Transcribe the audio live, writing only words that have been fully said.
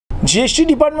GST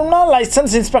ડિપાર્ટમેન્ટના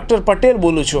licence inspector Patel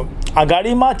બોલું છું। આ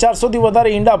ગાડીમાં 400થી વધારે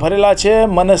ઈંડા ભરેલા છે,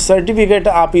 મને સર્ટિફિકેટ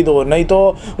આપી દો, નહીં તો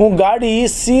હું ગાડી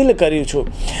સીલ કર્યું છું।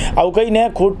 આવું કહીને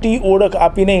ખોટી ઓળખ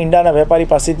આપીને ઈંડાના વેપારી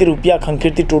પાસેથી રૂપિયા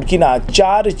ખંખેરતી ટોળકીના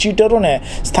 4 ચીટરોને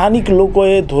સ્થાનિક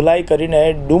લોકોએ ધોલાઈ કરીને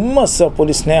ડુમ્મસ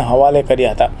પોલીસને હવાલે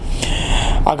કર્યા હતા।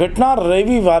 આ ઘટના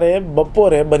રવિવારે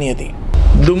બપોરે બની હતી।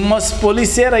 ડુમ્મસ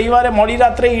પોલીસે રવિવારે મોડી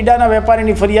રાત્રે ઈંડાના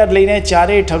વેપારીની ફરિયાદ લઈને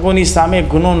 4 ઠગોની સામે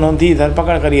ગુનો નોંધી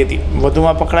ધરપકડ કરી હતી।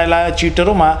 વધુમાં પકડાયેલા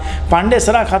ચીટરોમાં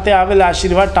પાંડેસરા ખાતે આવેલા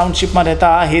આશીર્વાદ ટાઉનશીપમાં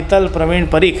રહેતા હેતલ પ્રવીણ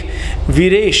પરીખ,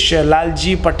 વીરેશ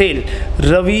લાલજી પટેલ,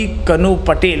 રવિ કનુ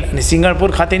પટેલ અને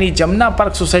સિંગણપુર ખાતેની જમના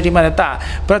પાર્ક સોસાયટીમાં રહેતા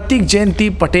પ્રતિક જયંતિ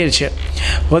પટેલ છે।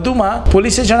 વધુમાં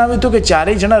પોલીસે જણાવ્યું હતું કે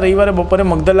 4 જણા રવિવારે બપોરે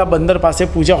મગદલા બંદર પાસે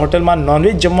પૂજા હોટલમાં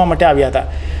નોનવેજ જમવા માટે આવ્યા હતા।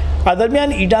 આ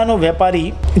દરમિયાન ઈંડાનો વેપારી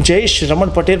જયેશ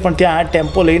રમણ પટેલ પણ ત્યાં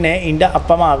ટેમ્પો લઈને ઈંડા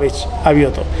આપવામાં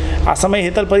આવ્યો હતો। આ સમયે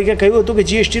હેતલ પરીખે કહ્યું હતું કે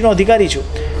જીએસટીનો અધિકારી છું,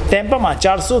 ટેમ્પામાં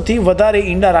 400થી વધારે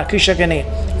ઈંડા રાખી શકે નહીં,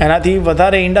 એનાથી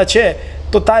વધારે ઈંડા છે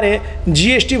તો તારે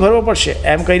જીએસટી ભરવો પડશે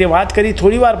એમ કહીને વાત કરી।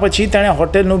 થોડીવાર પછી તેણે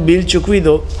હોટેલનું બિલ ચૂકવી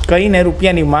દો કહીને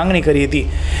રૂપિયાની માંગણી કરી હતી।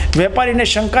 વેપારીને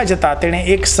શંકા જતાં તેણે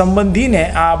એક સંબંધીને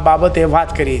આ બાબતે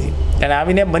વાત કરી હતી। તેણે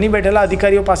આવીને બની બેઠેલા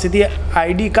અધિકારીઓ પાસેથી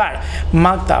આઈડી કાર્ડ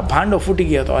માંગતા ભાંડો ફૂટી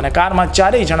ગયો હતો અને કારમાં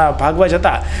 4 જણા ભાગવા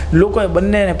જતાં લોકોએ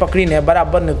બંનેને પકડીને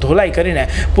બરાબરને ધોલાઈ કરીને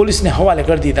પોલીસને હવાલે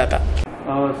કરી દીધા હતા।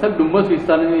 સર, ડુમ્મસ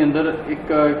વિસ્તારની અંદર એક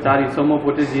 4 ઇસમો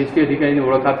પોતે જીએસટી અધિકારીની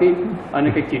ઓળખ આપી અને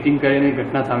કંઈક ચીટિંગ કરીને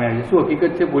ઘટના સામે આવી છે। શું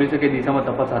હકીકત છે? પોલીસે કઈ દિશામાં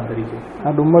તપાસ હાથ ધરી છે?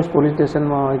 આ ડુમ્મસ પોલીસ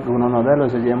સ્ટેશનમાં એક ગુનો નોંધાયેલો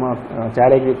છે, જેમાં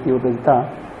 4 વ્યક્તિઓ હતા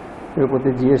તે પોતે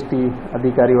જીએસટી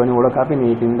અધિકારીઓની ઓળખ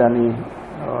આપીને એક ઈંડાની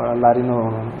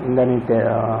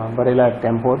ભરેલા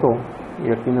ટેમ્પો હતો, એ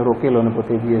વ્યક્તિને રોકેલો અને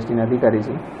પોતે જીએસટીના અધિકારી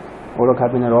છે। ઓળખ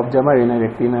આપીને રોપ જમાવીને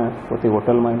વ્યક્તિને પોતે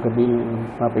હોટલમાં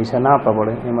બિલમાં પૈસા ના આપવા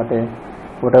પડે એ માટે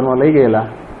હોટલમાં લઈ ગયેલા।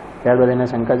 ત્યારબાદ એને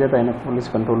શંકા જતાં એને પોલીસ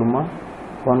કંટ્રોલ રૂમમાં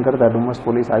ફોન કરતા ડુમ્મસ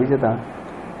પોલીસ આવી જતાં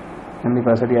એમની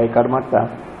પાસેથી આઈ કાર્ડ માગતા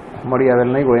મળી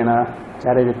આવેલ નહીં હોય એના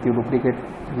 4 વ્યક્તિઓ ડુપ્લિકેટ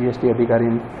જીએસટી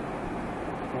અધિકારી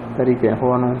તરીકે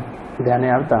હોવાનું ધ્યાને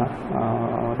આવતા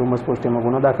ડુમ્મસ પોસ્ટેમાં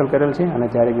ગુનો દાખલ કરેલ છે અને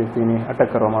 4 વ્યક્તિની અટક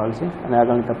કરવામાં આવેલ છે અને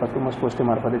આગળની તપાસ ડુમ્મસ પોસ્ટે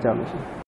મારફતે ચાલુ છે।